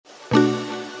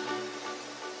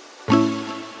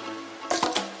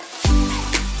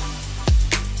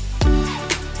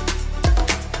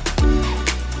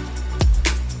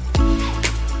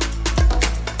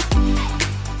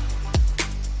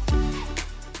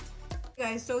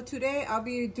Guys, so today I'll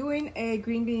be doing a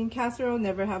green bean casserole.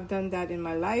 Never have done that in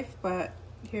my life, but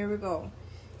here we go.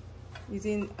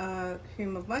 Using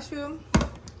cream of mushroom.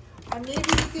 I may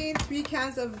be using three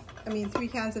cans of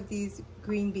these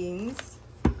green beans,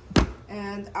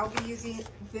 and I'll be using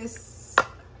this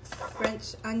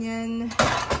French onion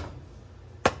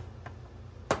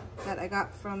that I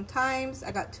got from Times.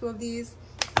 I got 2 of these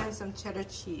and some cheddar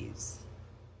cheese.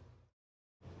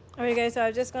 Alright guys, so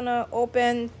I'm just gonna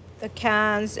open the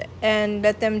cans and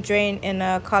let them drain in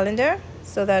a colander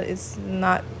so that it's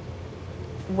not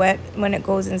wet when it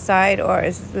goes inside, or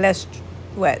it's less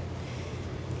wet.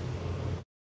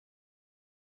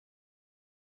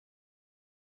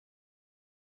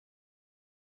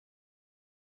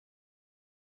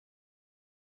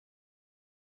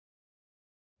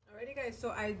 Alrighty guys,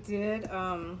 so I did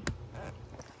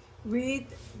read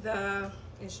the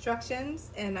instructions,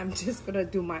 and I'm just gonna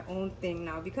do my own thing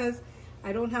now because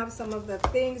I don't have some of the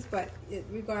things, but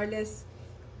regardless,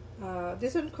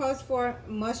 this one calls for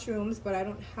mushrooms, but I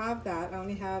don't have that. I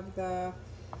only have the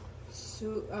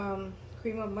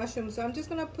cream of mushroom. So I'm just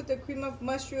gonna put the cream of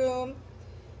mushroom,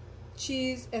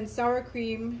 cheese, and sour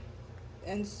cream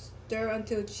and stir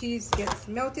until cheese gets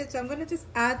melted. So I'm gonna just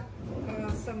add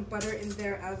some butter in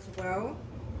there as well.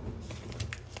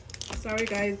 Sorry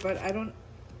guys, but I don't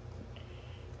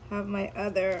have my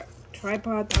other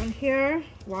tripod on here.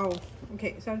 Wow.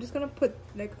 Okay, so I'm just gonna put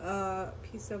like a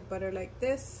piece of butter like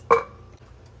this.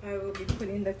 I will be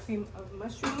putting the cream of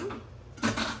mushroom.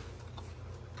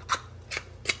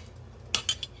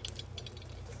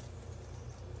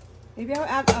 Maybe I'll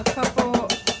add a couple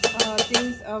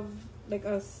things of like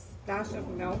a splash of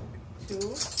milk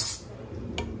too.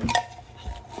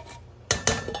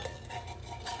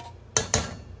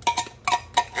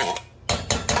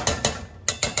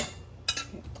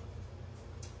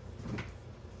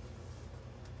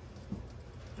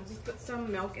 Put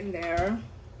some milk in there,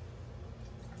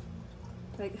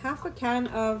 like half a can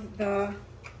of the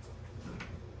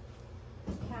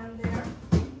can there.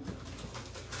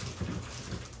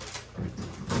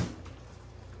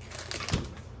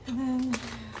 And then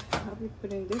I'll be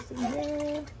putting this in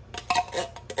here.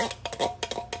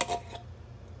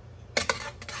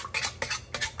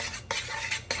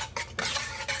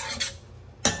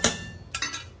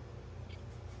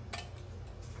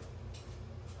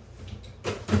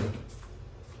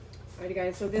 Alrighty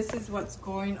guys, so this is what's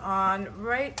going on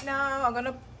right now. I'm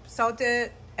gonna salt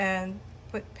it and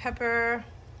put pepper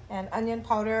and onion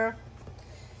powder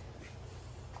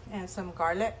and some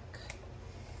garlic.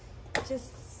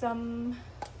 Just some.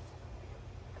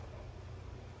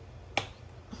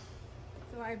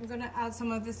 So I'm gonna add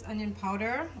some of this onion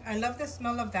powder. I love the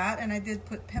smell of that, and I did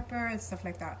put pepper and stuff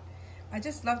like that. I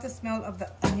just love the smell of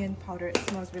the onion powder. It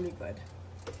smells really good.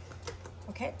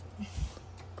 Okay.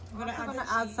 I'm gonna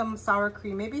add some sour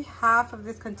cream, maybe half of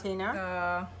this container.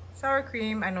 The sour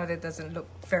cream, I know that doesn't look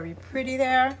very pretty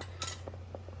there,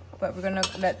 but we're gonna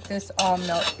let this all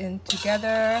melt in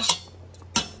together.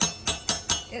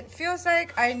 It feels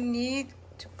like I need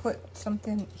to put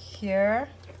something here.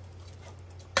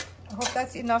 I hope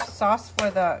that's enough sauce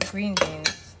for the green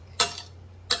beans.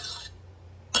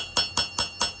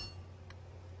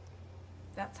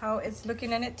 That's how it's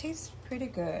looking, and it tastes pretty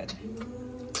good.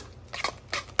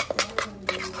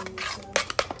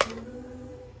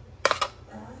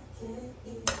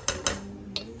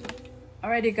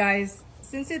 Alrighty guys,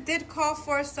 since it did call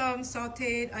for some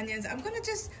sauteed onions, I'm gonna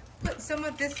just put some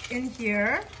of this in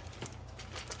here.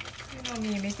 You know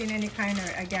me, making any kind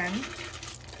of again.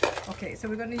 Okay, so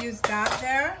we're gonna use that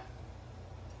there.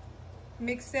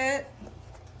 Mix it.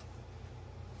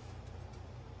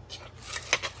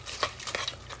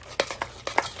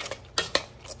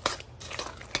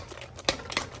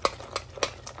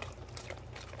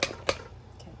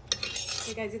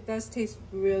 Okay guys, it does taste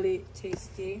really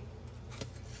tasty.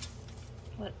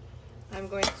 What I'm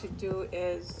going to do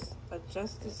is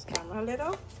adjust this camera a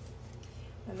little,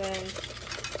 and then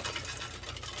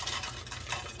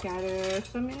scatter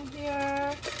some in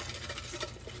here.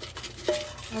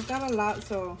 I've got a lot,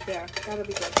 so there, that'll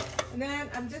be good. And then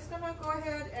I'm just gonna go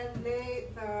ahead and lay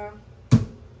the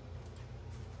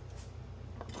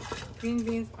green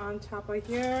beans on top of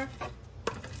here.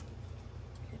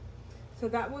 So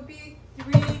that would be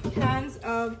 3 cans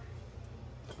of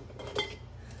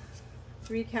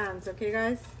 3 cans, okay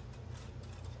guys?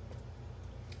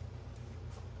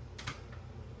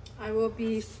 I will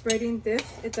be spreading this.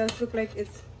 It does look like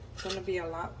it's gonna be a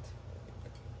lot.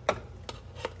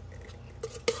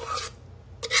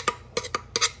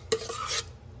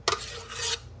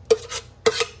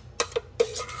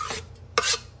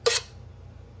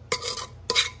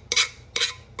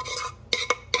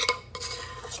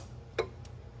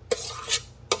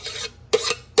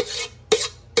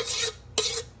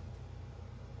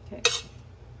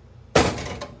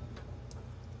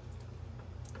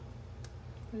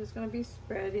 just gonna be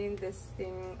spreading this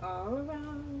thing all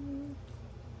around.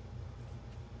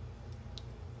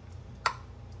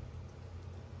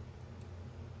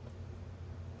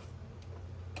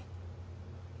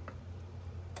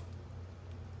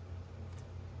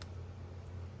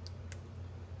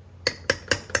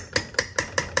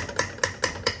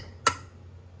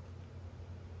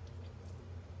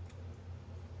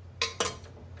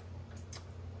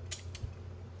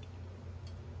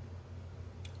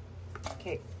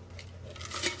 Okay.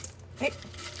 Okay.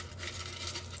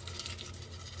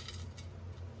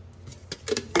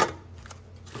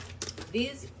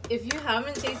 These, if you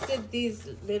haven't tasted these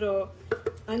little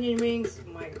onion rings,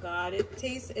 my God, it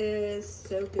tastes is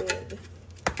so good.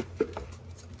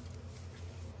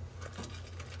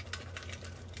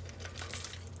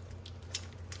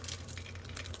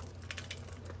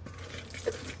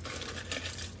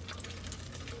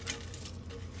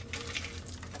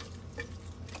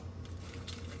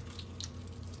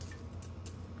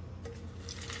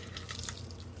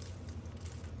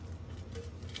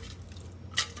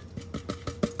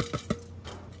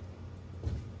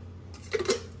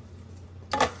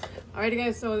 Alrighty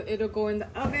guys, so it'll go in the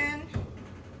oven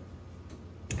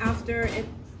after it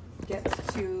gets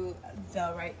to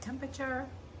the right temperature.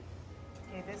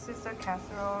 Okay, this is the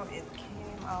casserole. It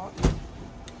came out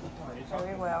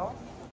very well.